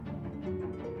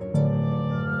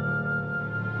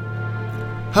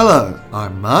Hello,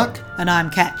 I'm Mark. And I'm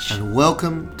Catch. And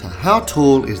welcome to How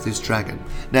Tall Is This Dragon?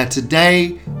 Now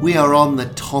today we are on the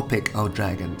topic of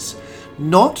dragons.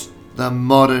 Not the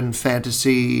modern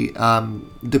fantasy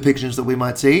depictions that we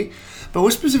might see, but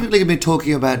we're specifically going to be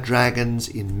talking about dragons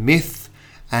in myth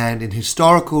and in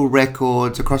historical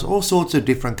records across all sorts of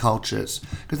different cultures,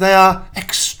 because they are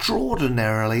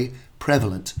extraordinarily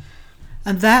prevalent.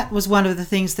 And that was one of the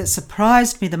things that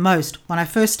surprised me the most when I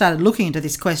first started looking into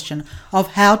this question of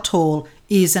how tall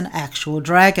is an actual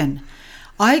dragon.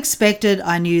 I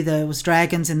knew there was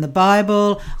dragons in the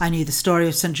Bible, I knew the story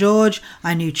of St. George,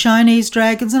 I knew Chinese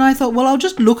dragons, and I thought, well, I'll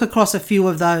just look across a few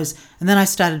of those. And then I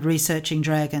started researching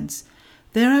dragons.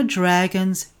 There are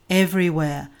dragons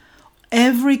everywhere.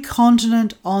 Every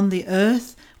continent on the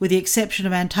earth, with the exception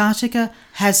of Antarctica,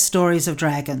 has stories of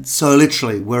dragons. So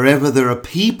literally, wherever there are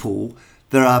people,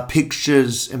 there are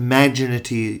pictures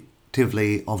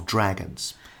imaginatively of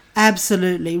dragons.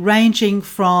 Absolutely, ranging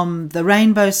from the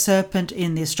rainbow serpent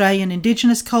in the Australian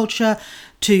Indigenous culture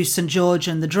to St. George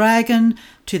and the dragon,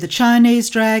 to the Chinese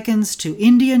dragons, to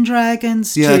Indian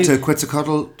dragons. To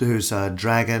Quetzalcoatl, who's a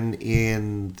dragon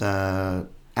in the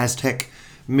Aztec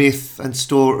myth and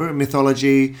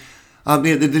mythology.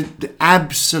 They're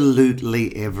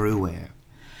absolutely everywhere.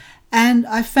 And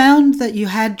I found that you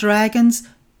had dragons,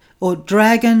 or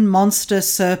dragon, monster,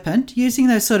 serpent, using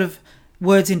those sort of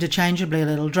words interchangeably a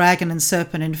little, dragon and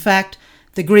serpent. In fact,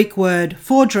 the Greek word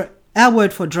for our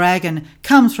word for dragon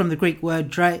comes from the Greek word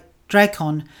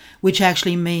drakon, which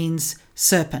actually means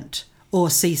serpent or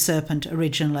sea serpent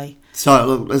originally. So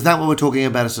look, is that what we're talking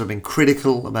about, as sort of being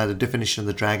critical about the definition of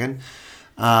the dragon?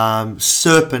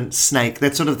 Serpent, snake,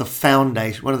 that's sort of the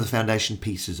foundation, one of the foundation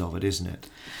pieces of it, isn't it?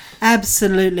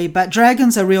 Absolutely, but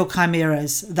dragons are real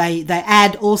chimeras. They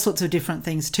add all sorts of different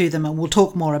things to them, and we'll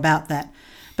talk more about that.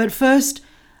 But first,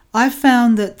 I've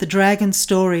found that the dragon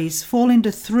stories fall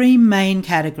into three main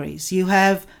categories. You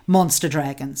have monster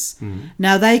dragons.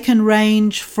 Now, they can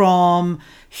range from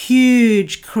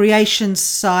huge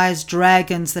creation-sized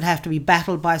dragons that have to be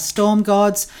battled by storm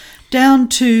gods, down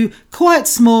to quite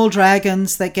small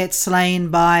dragons that get slain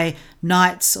by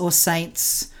knights or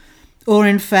saints, or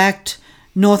in fact,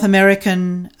 North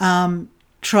American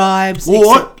tribes.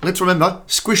 Or, let's remember,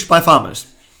 squished by farmers.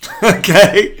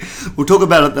 Okay, we'll talk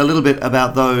about a little bit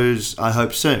about those, I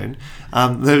hope, soon.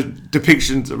 Those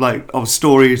depictions of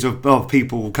stories of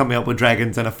people coming up with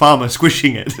dragons and a farmer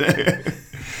squishing it.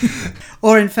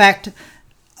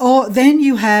 Or then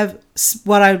you have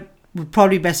what I would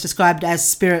probably best described as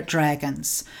spirit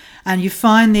dragons. And you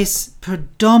find this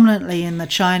predominantly in the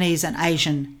Chinese and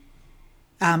Asian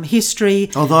history.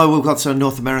 Although we've got some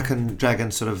North American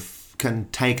dragons sort of can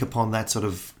take upon that sort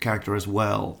of character as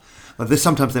well. But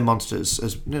sometimes they're monsters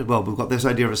as well. We've got this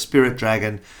idea of a spirit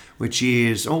dragon, which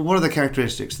is, what are the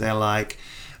characteristics? They're like,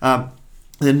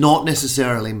 they're not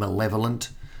necessarily malevolent,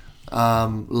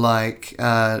 like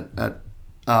a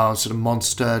sort of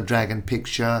monster dragon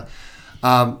picture.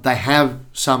 They have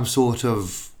some sort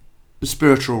of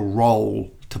spiritual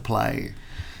role to play.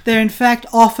 They're in fact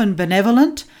often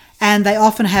benevolent, and they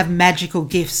often have magical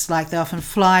gifts, like they often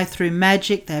fly through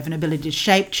magic. They have an ability to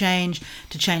shape change,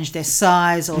 to change their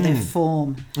size or their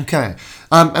form. Okay.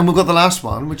 And we've got the last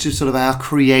one, which is sort of our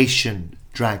creation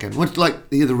dragon, which, like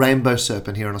the rainbow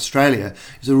serpent here in Australia,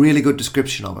 is a really good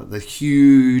description of it. The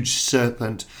huge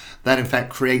serpent that in fact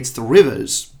creates the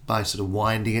rivers by sort of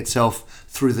winding itself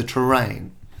through the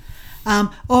terrain.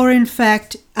 Or in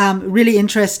fact, really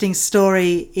interesting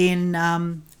story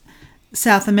in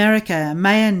South America,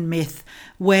 Mayan myth,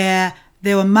 where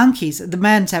there were monkeys. The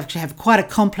Mayans actually have quite a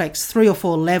complex 3 or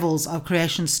 4 levels of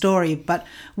creation story, but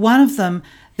one of them,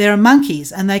 there are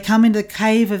monkeys, and they come into the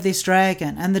cave of this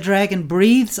dragon, and the dragon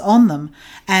breathes on them,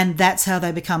 and that's how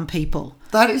they become people.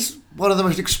 That is one of the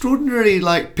most extraordinary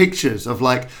pictures of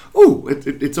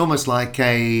it's almost like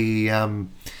a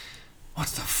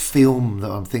what's the film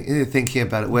that I'm thinking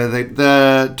about it, where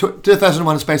the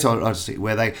 2001: A Space Odyssey,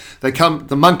 where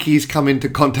the monkeys come into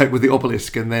contact with the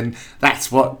obelisk, and then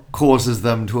that's what causes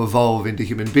them to evolve into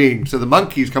human beings. So the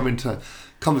monkeys come into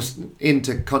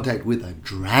contact with a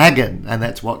dragon, and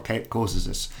that's what causes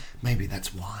us. Maybe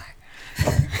that's why.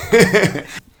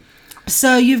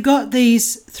 So you've got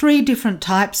these 3 different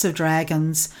types of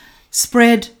dragons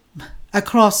spread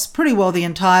across pretty well the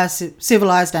entire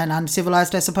civilized and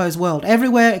uncivilized, I suppose, world.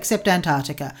 Everywhere except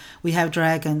Antarctica, we have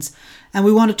dragons. And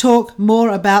we want to talk more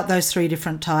about those 3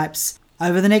 different types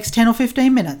over the next 10 or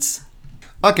 15 minutes.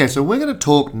 Okay, so we're going to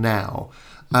talk now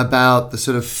about the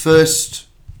sort of first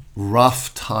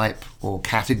rough type or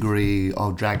category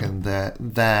of dragon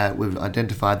that we've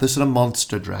identified, the sort of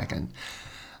monster dragon.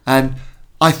 And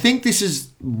I think this is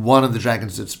one of the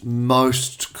dragons that's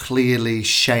most clearly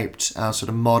shaped our sort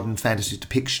of modern fantasy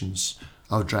depictions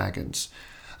of dragons.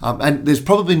 And there's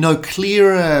probably no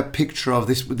clearer picture of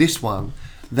this one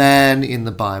than in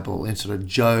the Bible, in sort of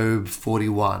Job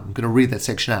 41. I'm going to read that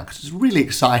section out because it's really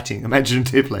exciting,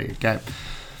 imaginatively. Okay,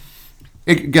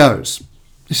 it goes.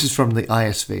 This is from the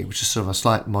ISV, which is sort of a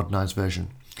slight modernized version.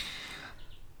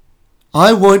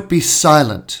 I won't be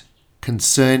silent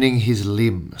concerning his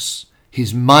limbs,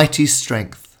 his mighty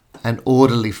strength and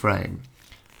orderly frame.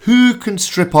 Who can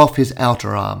strip off his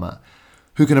outer armour?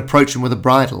 Who can approach him with a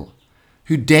bridle?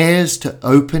 Who dares to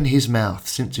open his mouth,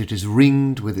 since it is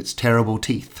ringed with its terrible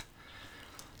teeth?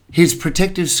 His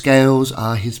protective scales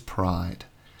are his pride.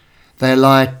 They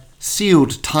lie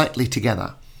sealed tightly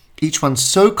together, each one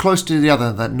so close to the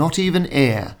other that not even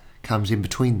air comes in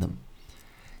between them.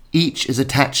 Each is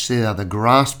attached to the other,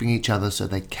 grasping each other so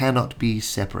they cannot be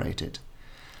separated.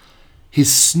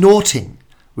 His snorting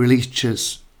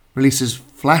releases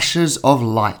flashes of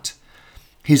light.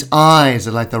 His eyes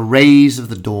are like the rays of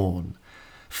the dawn.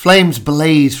 Flames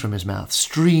blaze from his mouth.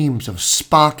 Streams of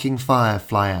sparking fire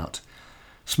fly out.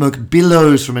 Smoke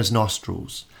billows from his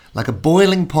nostrils, like a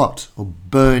boiling pot or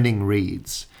burning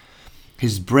reeds.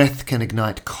 His breath can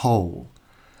ignite coal,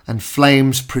 and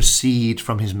flames proceed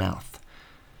from his mouth.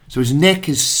 So his neck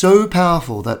is so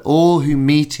powerful that all who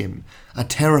meet him are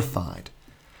terrified.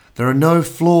 There are no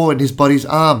flaw in his body's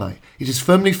armour. It is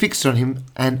firmly fixed on him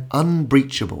and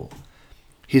unbreachable.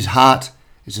 His heart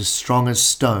is as strong as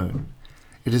stone.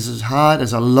 It is as hard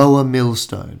as a lower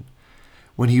millstone.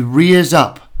 When he rears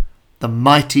up, the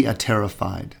mighty are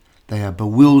terrified. They are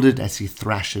bewildered as he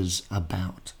thrashes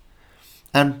about.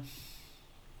 And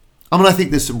I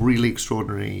think there's some really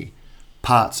extraordinary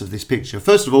parts of this picture.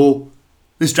 First of all,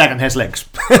 this dragon has legs.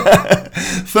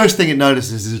 First thing it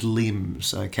notices is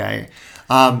limbs, okay?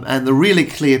 And the really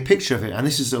clear picture of it, and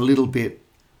this is a little bit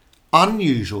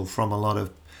unusual from a lot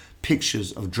of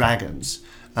pictures of dragons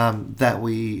that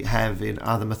we have in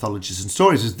other mythologies and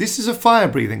stories, is this is a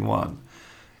fire-breathing one.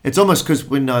 It's almost because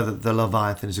we know that the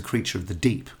Leviathan is a creature of the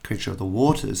deep, creature of the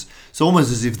waters. It's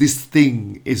almost as if this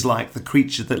thing is like the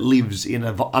creature that lives in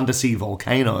an undersea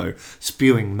volcano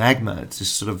spewing magma. It's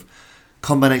this sort of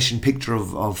combination picture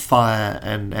of fire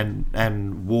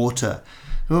and water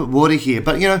here.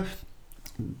 But, you know,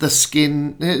 the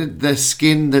skin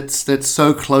that's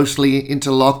so closely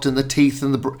interlocked, and the teeth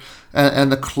and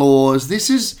the claws.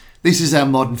 This is our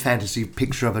modern fantasy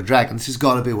picture of a dragon. This has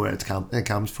got to be where it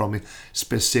comes from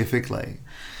specifically.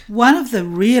 One of the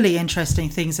really interesting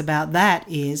things about that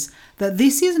is that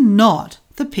this is not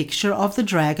the picture of the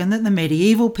dragon that the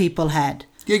medieval people had.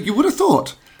 Yeah, you would have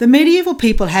thought. The medieval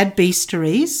people had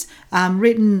bestiaries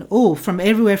written from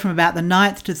everywhere from about the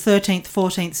 9th to 13th,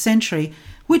 14th century,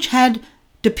 which had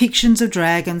depictions of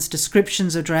dragons,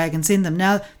 descriptions of dragons in them.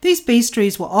 Now, these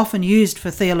bestiaries were often used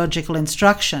for theological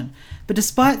instruction, but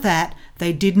despite that,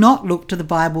 they did not look to the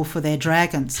Bible for their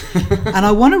dragons. And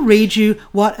I want to read you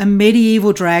what a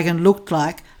medieval dragon looked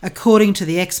like according to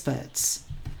the experts.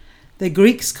 The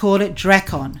Greeks called it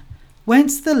drakon,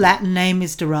 whence the Latin name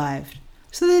is derived,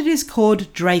 so that it is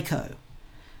called Draco.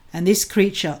 And this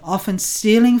creature, often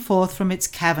stealing forth from its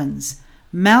caverns,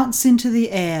 mounts into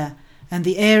the air, and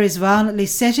the air is violently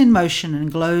set in motion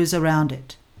and glows around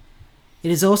it.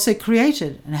 It is also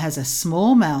created and has a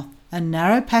small mouth and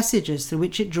narrow passages through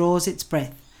which it draws its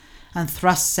breath and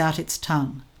thrusts out its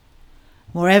tongue.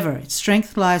 Moreover, its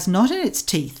strength lies not in its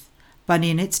teeth, but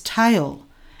in its tail,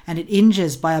 and it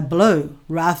injures by a blow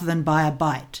rather than by a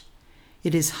bite.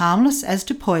 It is harmless as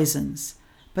to poisons,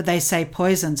 but they say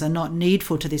poisons are not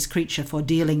needful to this creature for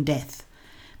dealing death,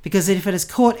 because if it has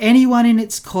caught anyone in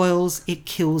its coils, it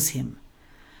kills him,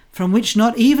 from which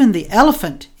not even the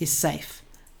elephant is safe,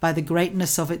 by the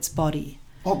greatness of its body.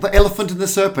 Oh, the elephant and the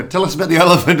serpent. Tell us about the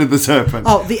elephant and the serpent.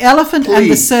 Oh, the elephant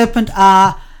and the serpent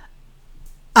are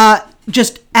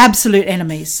just absolute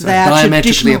enemies. So they are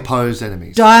diametrically opposed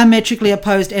enemies. Diametrically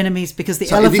opposed enemies, because the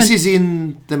elephant... This is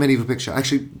in the medieval picture.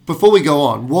 Actually, before we go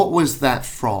on, what was that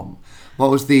from? What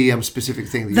was the specific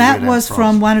thing that you read out? That was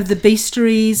from one of the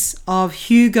bestiaries of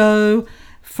Hugo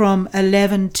from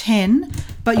 1110,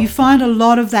 but you find a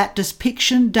lot of that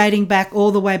depiction dating back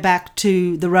all the way back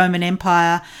to the Roman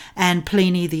Empire and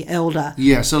Pliny the Elder.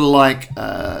 Yeah, sort of like,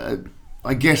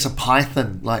 I guess, a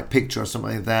python-like picture or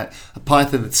something like that. A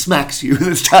python that smacks you with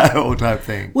its tail type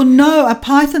thing. Well, no, a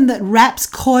python that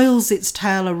coils its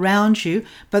tail around you,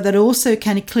 but that also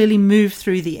can clearly move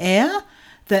through the air,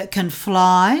 that can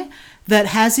fly, that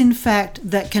has, in fact,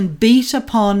 that can beats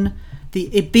upon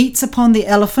the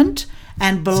elephant,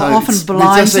 and So often let's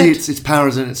blinds say it. its power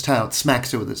is in its tail. It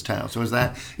smacks it with its tail. So is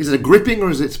it a gripping or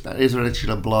is it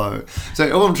actually a blow?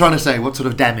 So all I'm trying to say, what sort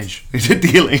of damage is it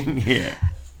dealing here?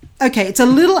 Okay, it's a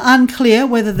little unclear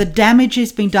whether the damage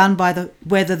is being done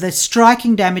whether the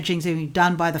striking damaging is being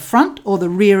done by the front or the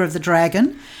rear of the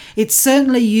dragon. It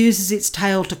certainly uses its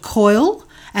tail to coil,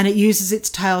 and it uses its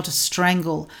tail to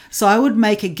strangle. So I would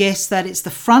make a guess that it's the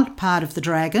front part of the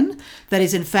dragon that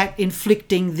is in fact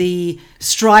inflicting the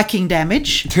striking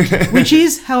damage, which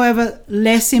is, however,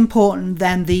 less important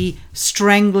than the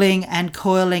strangling and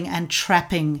coiling and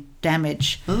trapping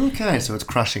damage. Okay, so it's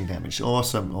crushing damage.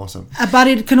 Awesome. But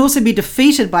it can also be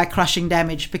defeated by crushing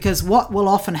damage, because what will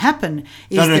often happen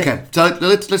is Okay, so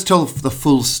let's tell the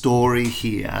full story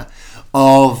here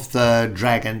of the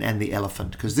dragon and the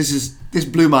elephant, because this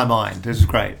blew my mind. This is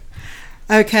great.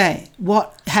 Okay,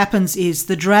 what happens is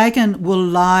the dragon will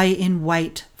lie in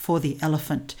wait for the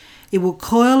elephant. It will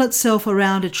coil itself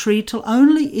around a tree till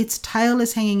only its tail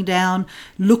is hanging down,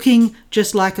 looking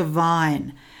just like a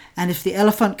vine. And if the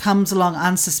elephant comes along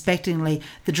unsuspectingly,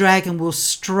 the dragon will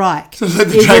strike. So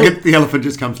the elephant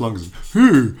just comes along and says,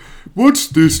 "Hey, what's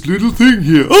this little thing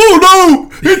here? Oh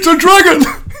no, it's a dragon!"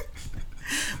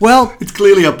 Well, it's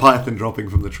clearly a python dropping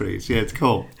from the trees. Yeah, it's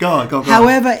cool. Go on.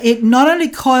 However, it not only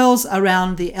coils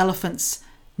around the elephant's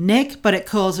neck, but it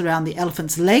coils around the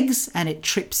elephant's legs and it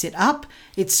trips it up.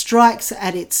 It strikes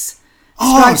at its...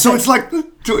 Oh, so it's like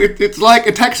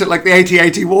attacks it like the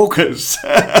AT-AT walkers.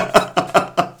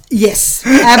 Yes,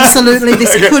 absolutely.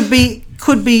 This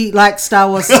could be like Star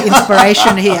Wars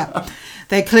inspiration here.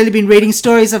 They've clearly been reading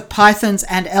stories of pythons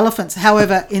and elephants.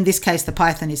 However, in this case, the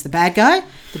python is the bad guy,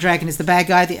 the dragon is the bad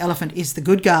guy, the elephant is the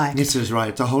good guy. This is right.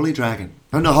 It's a holy dragon.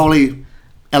 Oh, no, holy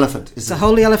elephant. It's a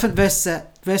holy elephant versus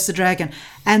the dragon.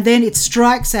 And then it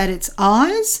strikes at its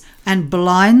eyes and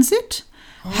blinds it.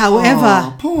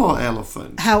 However, poor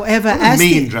elephant. However,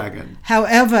 dragon.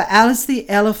 However, as the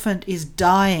elephant is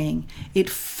dying, it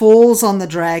falls on the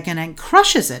dragon and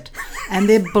crushes it, and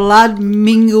their blood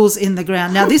mingles in the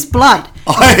ground. Now, this blood...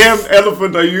 I am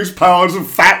elephant. I use powers of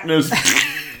fatness.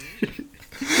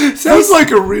 Sounds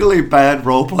like a really bad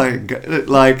role-playing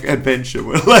like adventure.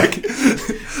 Where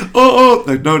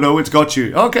no, it's got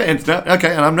you. Okay, and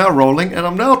I'm now rolling, and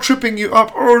I'm now tripping you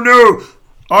up. Oh no,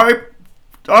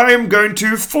 I am going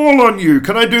to fall on you.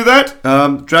 Can I do that?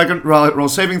 Dragon, roll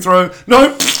saving throw.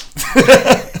 No.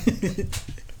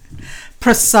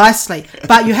 Precisely.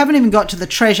 But you haven't even got to the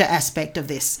treasure aspect of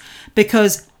this,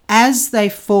 because as they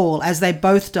fall, as they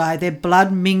both die, their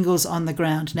blood mingles on the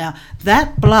ground. Now,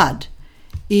 that blood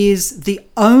is the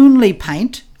only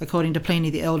paint, according to Pliny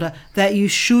the Elder, that you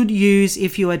should use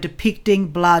if you are depicting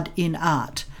blood in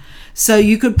art. So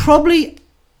you could probably...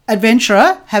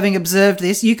 Adventurer, having observed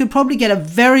this, you could probably get a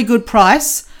very good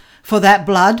price for that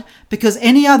blood, because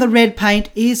any other red paint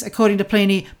is, according to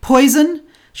Pliny, poison,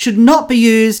 should not be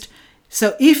used.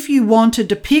 So if you want to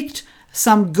depict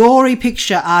some gory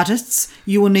picture, artists,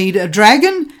 you will need a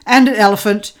dragon and an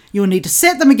elephant. You will need to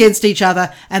set them against each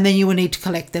other, and then you will need to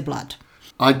collect their blood.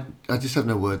 I just have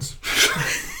no words.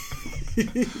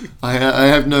 I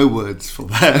have no words for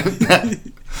that.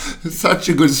 Such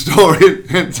a good story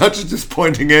and such a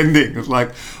disappointing ending. It's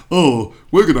like, oh,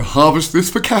 we're going to harvest this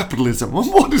for capitalism.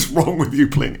 What is wrong with you,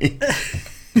 Pliny?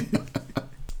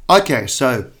 Okay,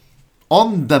 so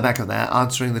on the back of that,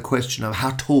 answering the question of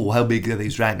how tall, how big are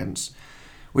these dragons,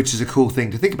 which is a cool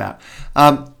thing to think about.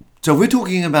 So we're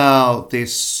talking about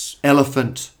this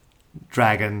elephant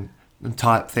dragon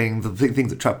type thing, the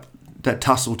things that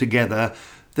tussle together.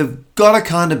 They've got to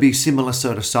kind of be similar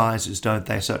sort of sizes, don't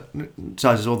they? So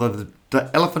sizes, although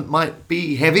the elephant might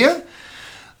be heavier,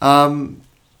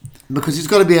 because he's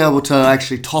got to be able to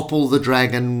actually topple the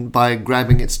dragon by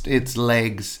grabbing its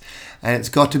legs, and it's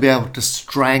got to be able to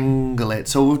strangle it.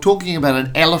 So we're talking about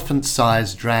an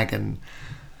elephant-sized dragon,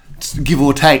 give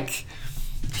or take,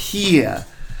 here.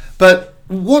 But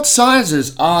what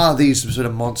sizes are these sort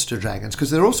of monster dragons? Because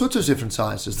there are all sorts of different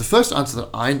sizes. The first answer that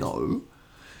I know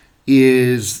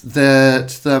is that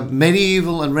the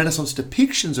medieval and Renaissance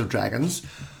depictions of dragons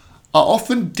are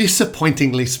often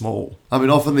disappointingly small. I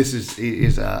mean, often this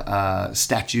is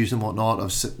statues and whatnot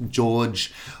of St.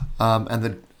 George and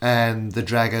the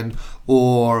dragon,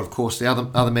 or of course the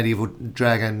other medieval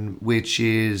dragon, which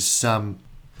is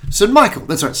St. Michael.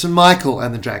 That's right, St. Michael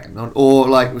and the dragon, or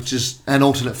which is an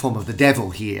alternate form of the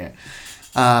devil here.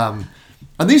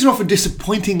 And these are often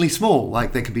disappointingly small.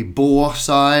 Like, they can be boar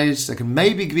size, they can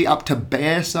maybe be up to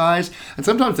bear size, and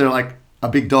sometimes they're like a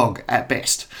big dog at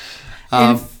best.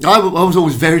 I was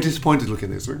always very disappointed looking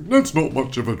at this. Like, that's not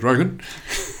much of a dragon.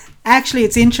 Actually,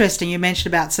 it's interesting you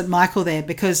mentioned about St. Michael there,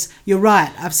 because you're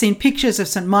right. I've seen pictures of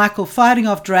St. Michael fighting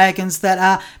off dragons that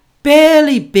are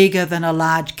barely bigger than a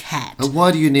large cat. And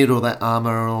why do you need all that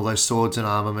armour and all those swords and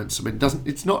armaments? I mean,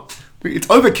 it's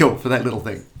overkill for that little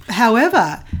thing.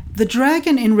 However, the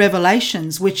dragon in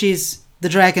Revelations, which is the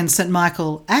dragon St.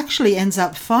 Michael actually ends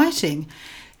up fighting,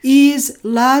 is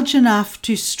large enough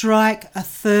to strike a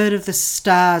third of the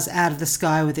stars out of the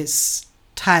sky with its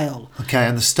tail. Okay,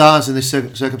 and the stars in this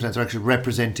circumstance are actually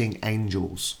representing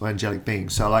angels or angelic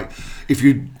beings. So, like, if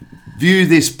you view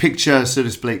this picture, so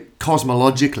to speak,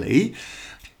 cosmologically,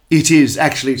 it is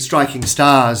actually striking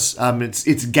stars.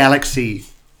 It's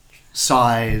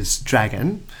galaxy-sized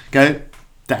dragon. Okay,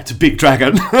 that's a big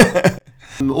dragon.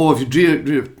 Or if you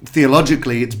do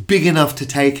theologically, it's big enough to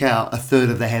take out a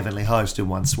third of the heavenly host in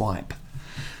one swipe.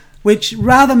 Which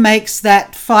rather makes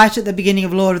that fight at the beginning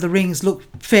of Lord of the Rings look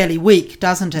fairly weak,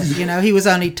 doesn't it? You know, he was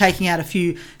only taking out a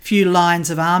few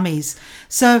lines of armies.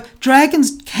 So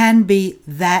dragons can be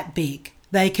that big.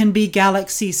 They can be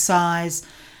galaxy size.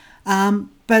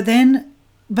 But then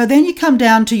you come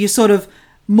down to your sort of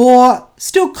more,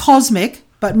 still cosmic,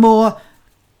 but more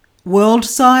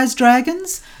world-sized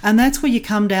dragons. And that's where you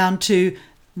come down to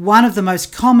one of the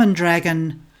most common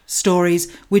dragon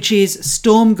stories, which is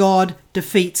Storm God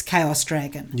defeats Chaos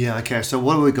Dragon. Yeah, okay, so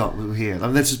what have we got here? I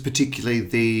mean, this is particularly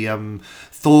the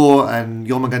Thor and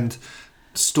Jormungand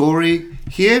story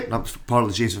here.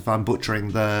 Apologies if I'm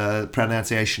butchering the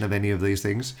pronunciation of any of these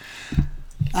things.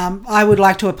 I would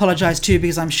like to apologise too,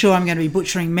 because I'm sure I'm going to be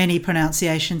butchering many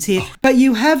pronunciations here. But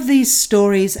you have these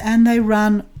stories and they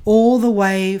run all the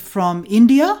way from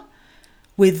India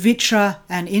with Vitra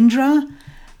and Indra.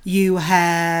 You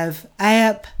have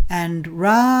Aap and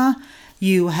Ra.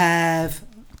 You have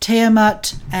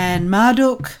Tiamat and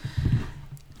Marduk.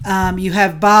 You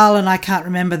have Baal, and I can't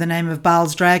remember the name of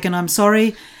Baal's dragon, I'm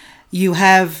sorry. You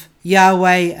have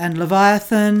Yahweh and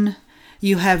Leviathan.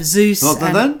 You have Zeus. Well,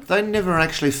 they never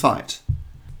actually fight.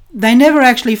 They never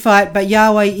actually fight, but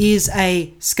Yahweh is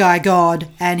a sky god,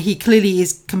 and he clearly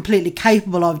is completely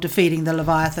capable of defeating the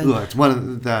Leviathan. Well, it's one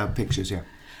of the pictures, yeah.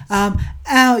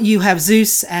 You have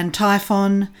Zeus and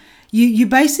Typhon. You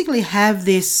basically have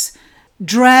this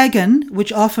dragon,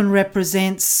 which often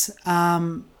represents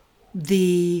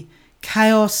the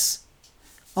chaos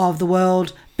of the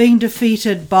world, being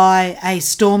defeated by a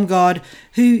storm god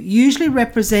who usually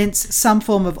represents some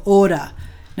form of order.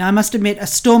 Now, I must admit, a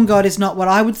storm god is not what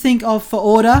I would think of for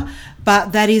order,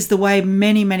 but that is the way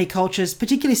many, many cultures,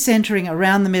 particularly centering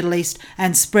around the Middle East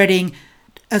and spreading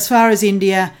as far as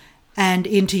India and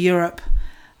into Europe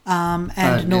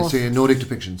and north. So your Nordic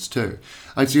depictions too.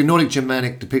 So your Nordic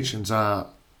Germanic depictions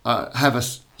have a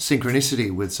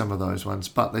synchronicity with some of those ones,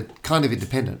 but they're kind of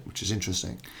independent, which is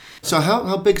interesting. So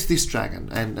how big's this dragon,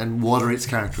 and what are its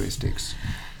characteristics?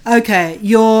 Okay,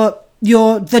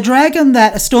 the dragon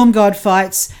that a storm god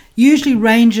fights usually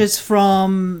ranges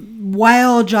from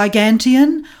whale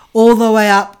gigantean all the way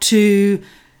up to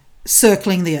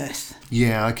circling the earth.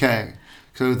 Yeah, okay.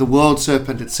 So the world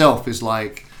serpent itself is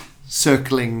like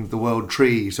circling the world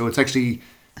tree, so it's actually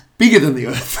bigger than the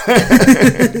earth.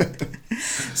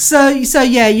 So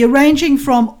yeah, you're ranging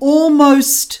from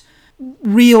almost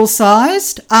real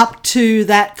sized up to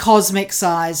that cosmic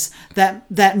size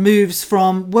that moves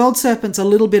from world serpent's a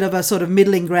little bit of a sort of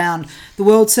middling ground. The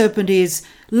world serpent is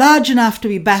large enough to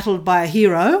be battled by a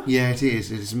hero. Yeah, it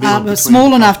is. It's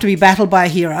small enough to be battled by a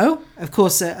hero. Of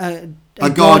course, a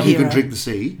god who hero. can drink the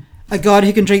sea. A god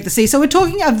who can drink the sea. So we're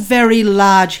talking a very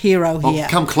large hero here.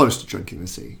 Come close to drinking the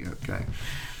sea. Okay.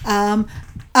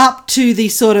 Up to the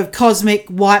sort of cosmic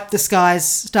wipe the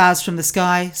stars from the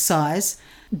sky size,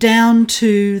 down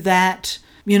to that,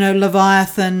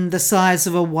 Leviathan, the size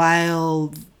of a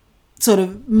whale, sort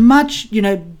of much,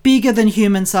 bigger than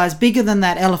human size, bigger than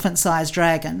that elephant-sized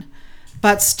dragon,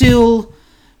 but still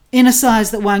in a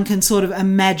size that one can sort of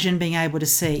imagine being able to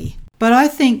see. But I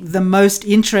think the most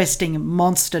interesting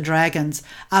monster dragons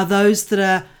are those that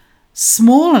are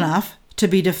small enough to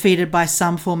be defeated by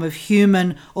some form of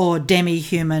human or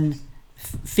demi-human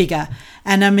figure.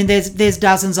 And I mean, there's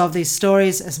dozens of these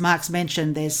stories, as Mark's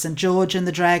mentioned. There's St. George and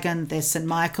the Dragon, there's St.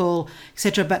 Michael,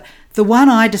 etc. But the one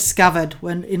I discovered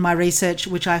in my research,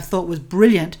 which I thought was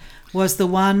brilliant, was the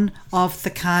one of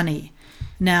Thakani.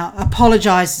 Now,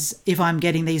 apologise if I'm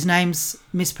getting these names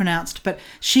mispronounced, but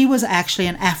she was actually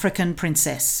an African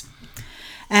princess.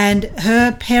 And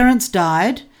her parents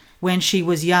died when she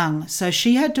was young, so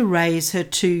she had to raise her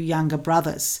two younger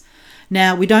brothers.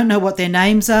 Now, we don't know what their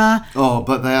names are. Oh,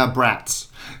 but they are brats.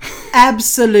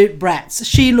 absolute brats.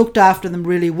 She looked after them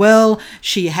really well.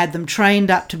 She had them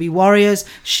trained up to be warriors.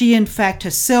 She, in fact,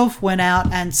 herself went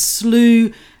out and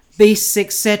slew beasts,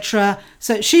 etc.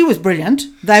 So she was brilliant.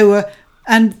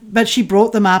 But she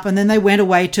brought them up, and then they went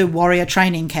away to warrior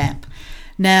training camp.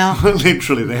 Now,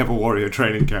 literally, they have a warrior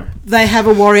training camp. They have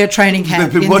a warrior training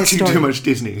camp. They've been watching too much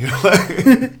Disney.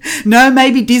 No,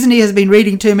 maybe Disney has been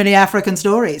reading too many African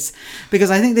stories,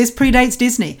 because I think this predates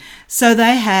Disney. So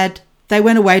they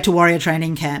went away to warrior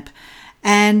training camp,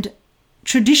 and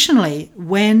traditionally,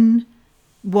 when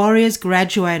warriors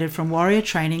graduated from warrior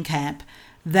training camp,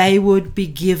 they would be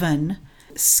given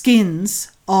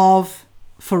skins of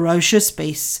ferocious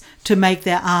beasts to make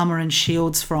their armour and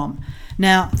shields from.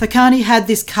 Now, Thakani had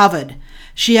this covered.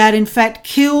 She had, in fact,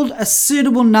 killed a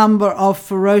suitable number of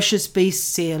ferocious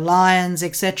beasts here, lions,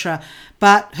 etc.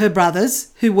 But her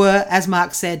brothers, who were, as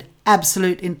Mark said,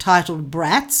 absolute entitled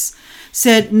brats,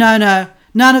 said, no,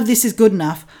 none of this is good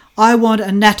enough. I want a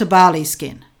Natabali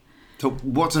skin. So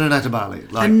what's an Natabali?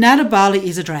 A Natabali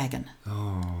is a dragon.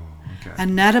 Oh, okay. A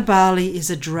Natabali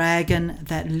is a dragon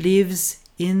that lives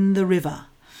in the river,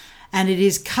 and it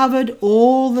is covered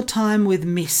all the time with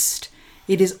mist.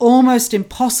 It is almost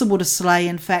impossible to slay.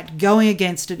 In fact, going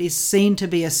against it is seen to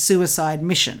be a suicide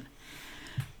mission.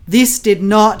 This did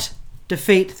not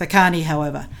defeat Thakani,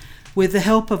 however. With the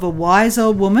help of a wise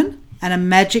old woman and a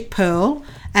magic pearl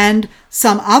and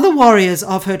some other warriors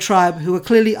of her tribe who were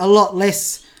clearly a lot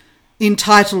less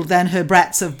entitled than her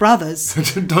brats of brothers.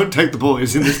 Don't take the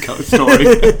boys in this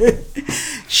story.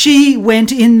 She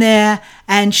went in there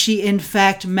and she, in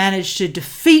fact, managed to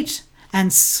defeat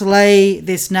and slay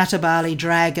this Natabali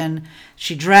dragon.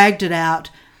 She dragged it out,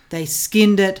 they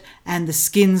skinned it, and the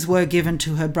skins were given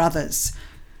to her brothers,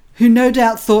 who no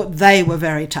doubt thought they were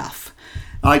very tough.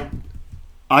 I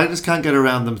just can't get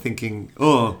around them thinking,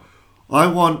 oh, I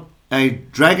want a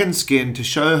dragon skin to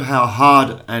show how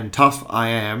hard and tough I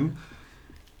am,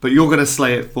 but you're going to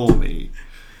slay it for me.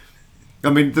 I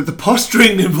mean, the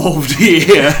posturing involved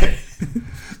here...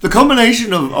 The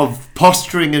combination of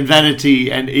posturing and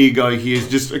vanity and ego here is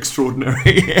just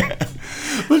extraordinary.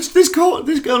 But this girl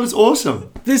is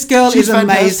awesome. This girl She's is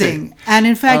amazing. fantastic. And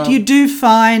in fact, you do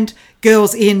find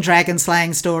girls in dragon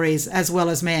slaying stories as well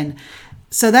as men.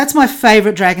 So that's my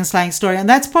favourite dragon slaying story. And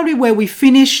that's probably where we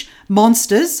finish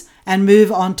monsters and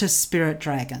move on to spirit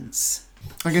dragons.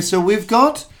 Okay, so we've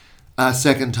got a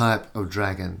second type of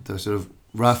dragon. They're sort of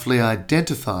roughly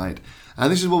identified.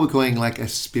 And this is what we're calling like a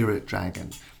spirit dragon.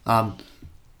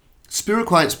 Spirit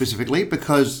quite specifically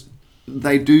because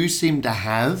they do seem to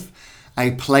have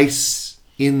a place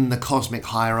in the cosmic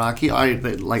hierarchy.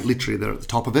 Literally they're at the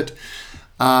top of it.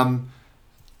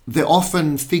 They're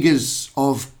often figures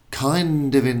of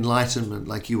kind of enlightenment,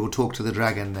 like you will talk to the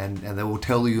dragon and they will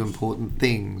tell you important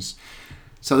things.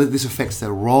 So that this affects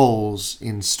their roles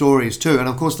in stories too. And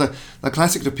of course the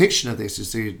classic depiction of this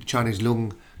is the Chinese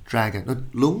Lung dragon.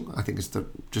 Lung, I think is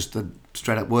just the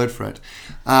straight up word for it.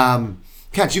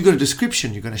 Kat, you've got a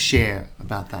description you're going to share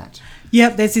about that.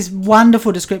 Yep, there's this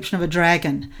wonderful description of a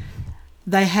dragon.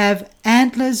 They have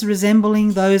antlers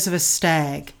resembling those of a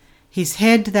stag, his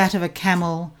head that of a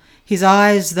camel, his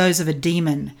eyes those of a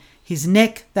demon, his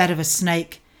neck that of a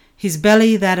snake, his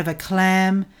belly that of a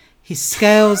clam, his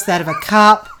scales that of a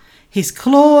carp, his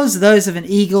claws those of an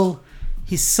eagle,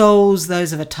 his soles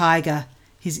those of a tiger,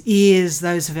 his ears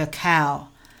those of a cow.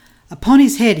 Upon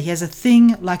his head he has a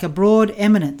thing like a broad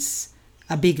eminence,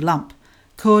 a big lump,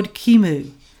 called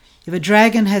Kimu. If a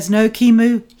dragon has no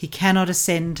Kimu, he cannot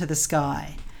ascend to the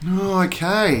sky.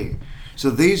 Okay. So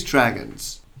these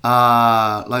dragons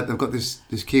are, like they've got this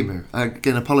Kimu.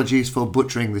 Again, apologies for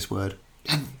butchering this word.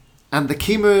 And the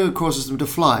Kimu causes them to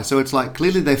fly. So it's like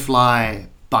clearly they fly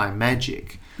by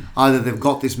magic. Either they've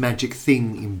got this magic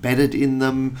thing embedded in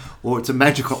them, or it's a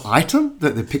magical item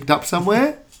that they've picked up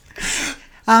somewhere.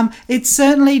 It's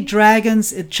certainly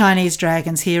dragons, Chinese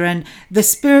dragons here, and the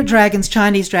spirit dragons,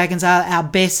 Chinese dragons, are our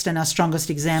best and our strongest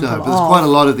example. So there's quite a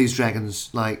lot of these dragons,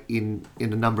 like in a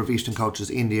number of Eastern cultures,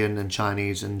 Indian and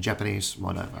Chinese and Japanese,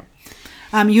 whatever.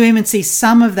 You even see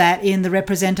some of that in the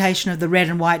representation of the red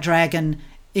and white dragon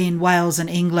in Wales and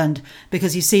England,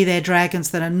 because you see there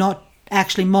dragons that are not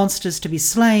actually monsters to be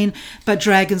slain, but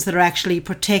dragons that are actually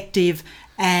protective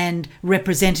and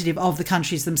representative of the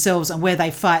countries themselves, and where they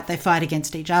fight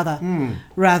against each other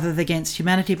rather than against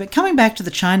humanity. But coming back to the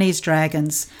Chinese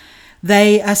dragons,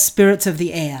 they are spirits of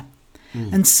the air,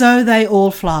 and so they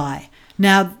all fly.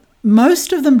 Now,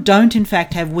 most of them don't in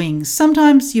fact have wings.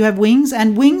 Sometimes you have wings,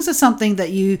 and wings are something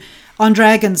that on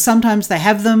dragons, sometimes they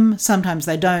have them, sometimes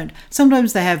they don't.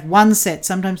 Sometimes they have one set,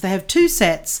 sometimes they have two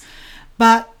sets.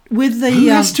 But with the... Who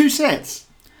has two sets?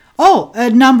 Oh, a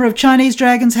number of Chinese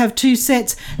dragons have two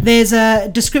sets. There's a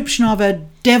description of a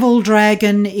devil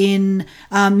dragon in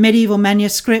medieval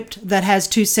manuscript that has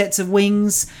two sets of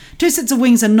wings. Two sets of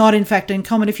wings are not, in fact,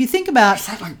 uncommon. If you think about... Is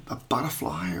that like a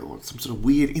butterfly or some sort of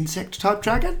weird insect-type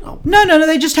dragon? Oh. No,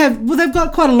 they just have... Well, they've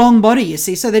got quite a long body, you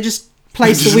see, so they just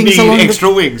place the wings need along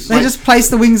extra wings. They just place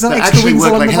the wings, extra wings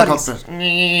along the bodies.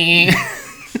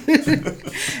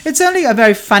 It's only a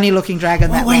very funny-looking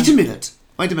dragon, that wait one. a minute,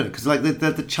 because like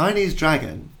the Chinese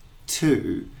dragon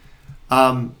too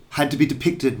had to be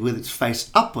depicted with its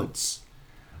face upwards,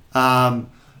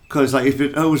 because like if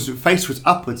its face was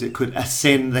upwards, it could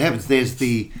ascend the heavens. There's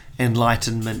the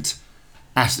enlightenment,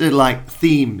 like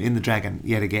theme in the dragon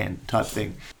yet again type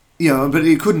thing, but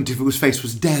it couldn't if its face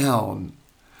was down.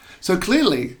 So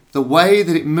clearly, the way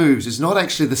that it moves is not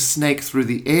actually the snake through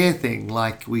the air thing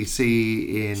like we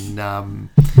see in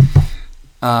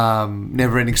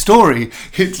Neverending Story.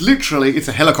 It's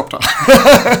a helicopter.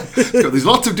 It's got these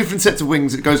lots of different sets of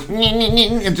wings. It goes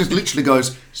and just literally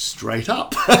goes straight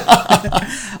up.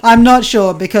 I'm not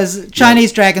sure because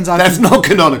Chinese dragons often... That's not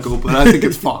canonical, but I think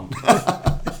it's fun.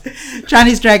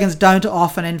 Chinese dragons don't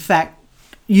often, in fact,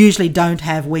 usually don't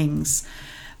have wings.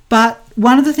 But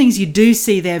one of the things you do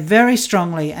see there very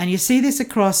strongly, and you see this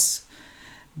across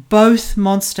both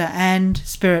monster and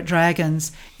spirit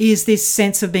dragons, is this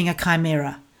sense of being a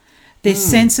chimera. This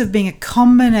sense of being a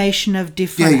combination of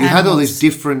different animals. Had all these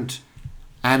different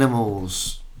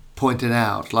animals pointed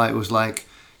out. Like it was like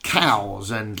cows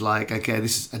and like, okay,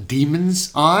 this is a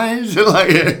demon's eyes.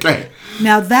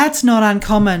 Now that's not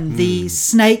uncommon. The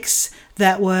snakes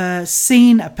that were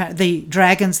seen, the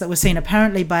dragons that were seen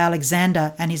apparently by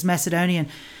Alexander and his Macedonian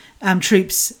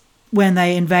troops when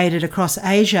they invaded across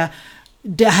Asia,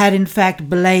 had in fact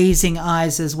blazing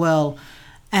eyes as well.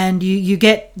 And you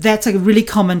get, that's a really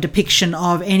common depiction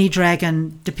of any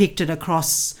dragon depicted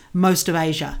across most of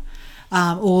Asia,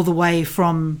 all the way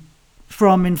from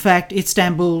in fact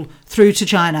Istanbul through to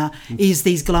China, is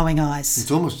these glowing eyes.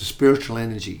 It's almost a spiritual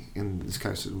energy in this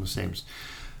case, it almost seems.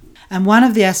 And one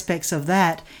of the aspects of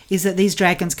that is that these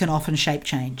dragons can often shape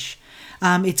change.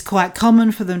 It's quite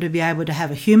common for them to be able to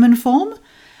have a human form.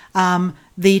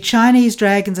 The Chinese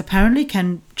dragons apparently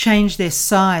can change their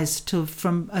size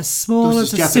from as small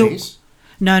as a silk.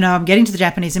 No, I'm getting to the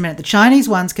Japanese in a minute. The Chinese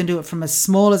ones can do it from as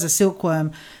small as a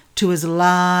silkworm to as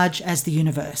large as the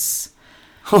universe.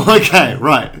 Okay,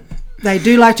 right. They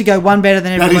do like to go one better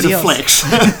than everybody else.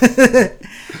 That is a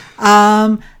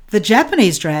flex. The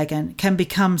Japanese dragon can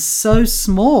become so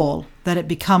small that it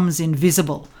becomes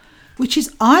invisible, which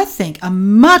is, I think, a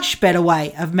much better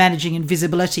way of managing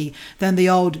invisibility than the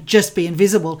old just be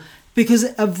invisible, because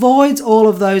it avoids all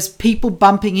of those people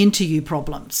bumping into you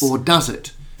problems. Or does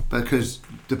it? Because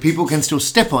the people can still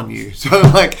step on you. So,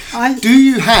 like, do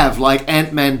you have, like,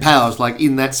 Ant-Man powers, like,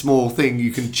 in that small thing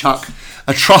you can chuck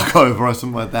a truck over or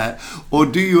something like that? Or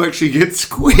do you actually get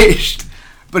squished?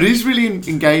 But it is really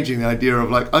engaging, the idea of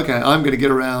like, okay, I'm going to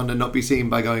get around and not be seen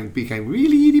by became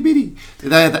really itty bitty.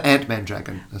 They are the Ant-Man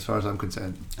dragon, as far as I'm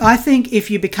concerned. I think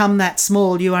if you become that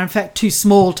small, you are in fact too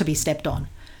small to be stepped on.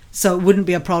 So it wouldn't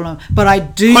be a problem. But I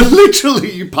do... But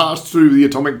literally, you pass through the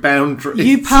atomic boundaries.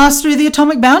 You pass through the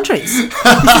atomic boundaries. This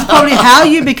is probably how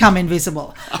you become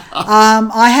invisible.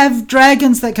 I have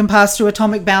dragons that can pass through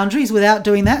atomic boundaries without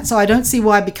doing that, so I don't see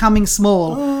why becoming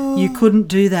small, you couldn't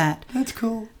do that. That's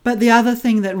cool. But the other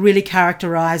thing that really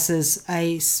characterises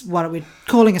what we're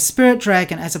calling a spirit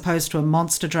dragon as opposed to a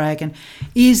monster dragon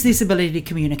is this ability to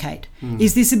communicate,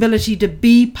 is this ability to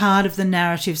be part of the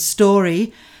narrative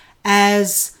story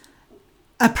as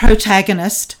a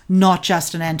protagonist, not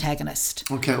just an antagonist.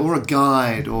 Okay, or a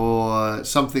guide or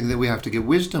something that we have to get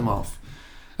wisdom of.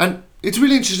 And it's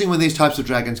really interesting when these types of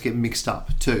dragons get mixed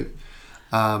up too,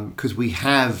 because we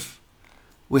have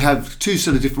two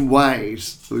sort of different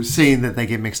ways we've seen that they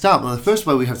get mixed up. Well, the first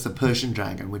way we have the Persian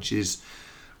dragon, which is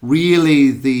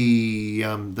really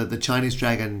the Chinese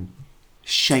dragon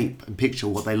shape and picture,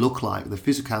 what they look like, the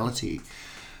physicality.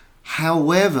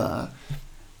 However,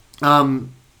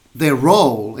 their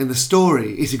role in the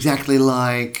story is exactly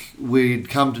like we'd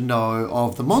come to know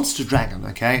of the monster dragon.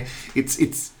 Okay,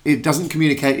 it doesn't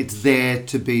communicate. It's there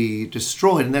to be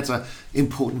destroyed, and that's an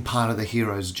important part of the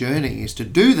hero's journey, is to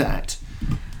do that.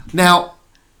 Now,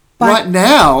 right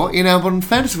now in our modern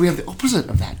fantasy, we have the opposite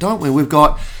of that, don't we? We've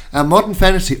got our modern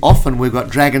fantasy. Often we've got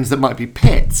dragons that might be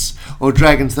pets, or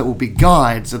dragons that will be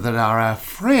guides, or that are our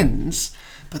friends.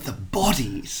 But the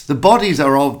bodies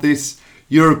are of this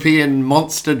European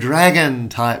monster dragon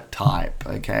type,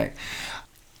 okay?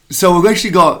 So we've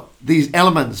actually got these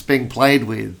elements being played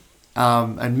with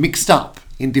and mixed up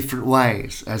in different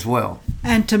ways as well.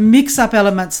 And to mix up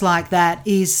elements like that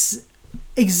is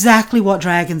exactly what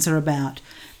dragons are about.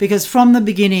 Because from the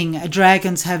beginning,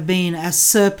 dragons have been a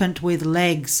serpent with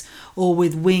legs or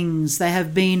with wings. They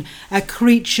have been a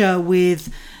creature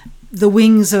with the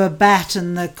wings of a bat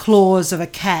and the claws of a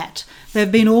cat. There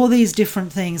have been all these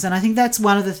different things. And I think that's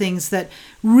one of the things that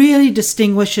really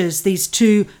distinguishes these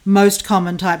two most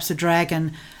common types of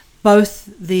dragon, both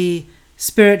the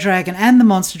spirit dragon and the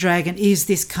monster dragon, is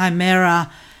this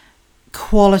chimera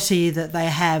quality that they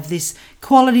have, this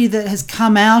quality that has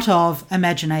come out of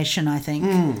imagination, I think.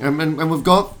 And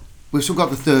we've still got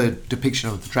the third depiction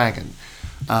of the dragon,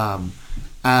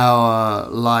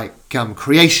 our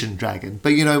creation dragon.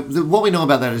 But what we know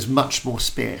about that is much more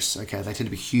sparse. Okay, they tend to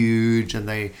be huge, and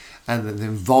they're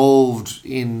involved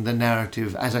in the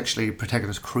narrative as actually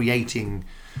protagonists creating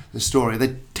the story.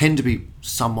 They tend to be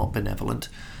somewhat benevolent.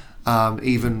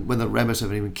 Even when the Rainbow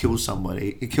Serpent even kills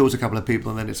somebody, it kills a couple of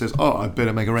people and then it says, "Oh, I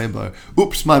better make a rainbow.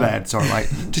 Oops, my bad. Sorry,"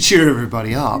 to cheer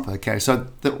everybody up. Okay, so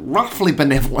they're roughly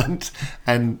benevolent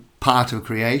and part of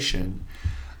creation.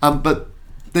 But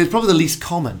they're probably the least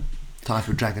common type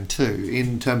of dragon too,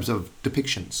 in terms of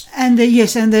depictions. And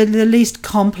they're the least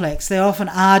complex. They often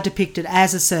are depicted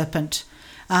as a serpent,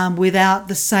 without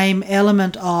the same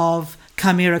element of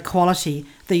chimera quality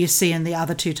that you see in the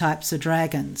other two types of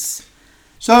dragons.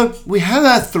 So we have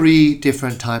our three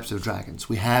different types of dragons.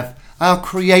 We have our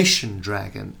creation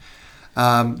dragon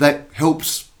that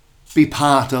helps be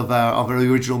part of our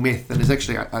original myth and is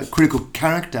actually a critical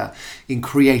character in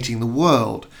creating the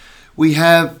world. We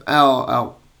have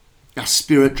our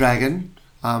spirit dragon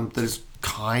that is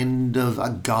kind of a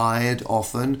guide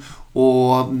often,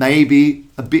 or maybe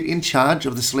a bit in charge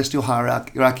of the celestial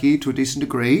hierarchy to a decent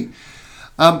degree.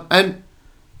 And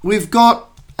we've got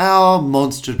our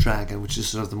monster dragon, which is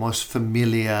sort of the most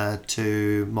familiar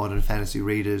to modern fantasy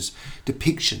readers'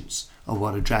 depictions of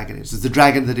what a dragon is. It's the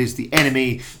dragon that is the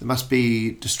enemy that must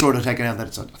be destroyed or taken out, that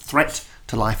it's a threat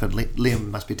to life and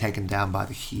limb, must be taken down by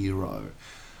the hero.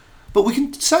 But we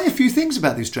can say a few things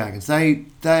about these dragons. They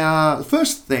are, the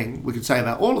first thing we can say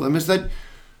about all of them is that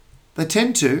they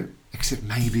tend to, except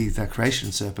maybe the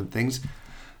creation serpent things,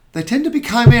 they tend to be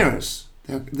chimeras.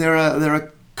 They're a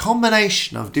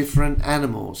combination of different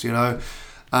animals,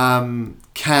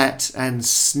 cat and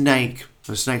snake.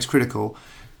 So snake's critical.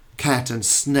 Cat and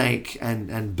snake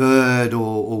and bird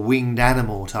or winged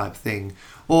animal type thing,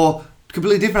 or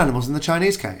completely different animals in the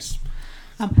Chinese case.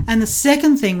 And the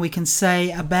second thing we can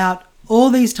say about all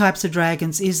these types of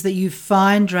dragons is that you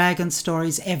find dragon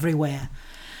stories everywhere,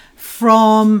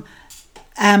 from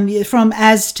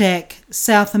Aztec,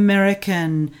 South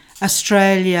American,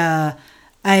 Australia,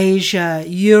 Asia,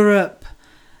 Europe,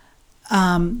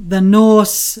 the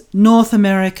Norse, North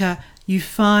America. You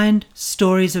find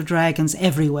stories of dragons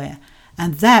everywhere.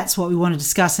 And that's what we want to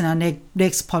discuss in our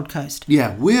next podcast.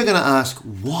 Yeah, we're going to ask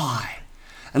why.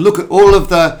 And look at all of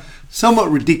the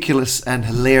somewhat ridiculous and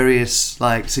hilarious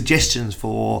suggestions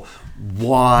for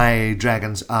why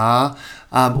dragons are,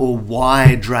 or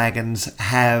why dragons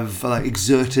have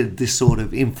exerted this sort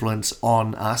of influence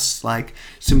on us,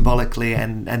 symbolically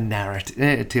and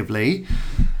narratively,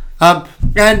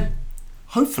 and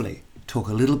hopefully talk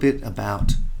a little bit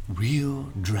about real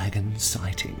dragon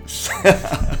sightings.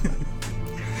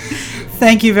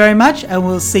 Thank you very much, and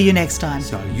we'll see you next time.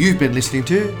 So you've been listening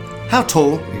to How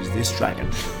Tall Is This Dragon?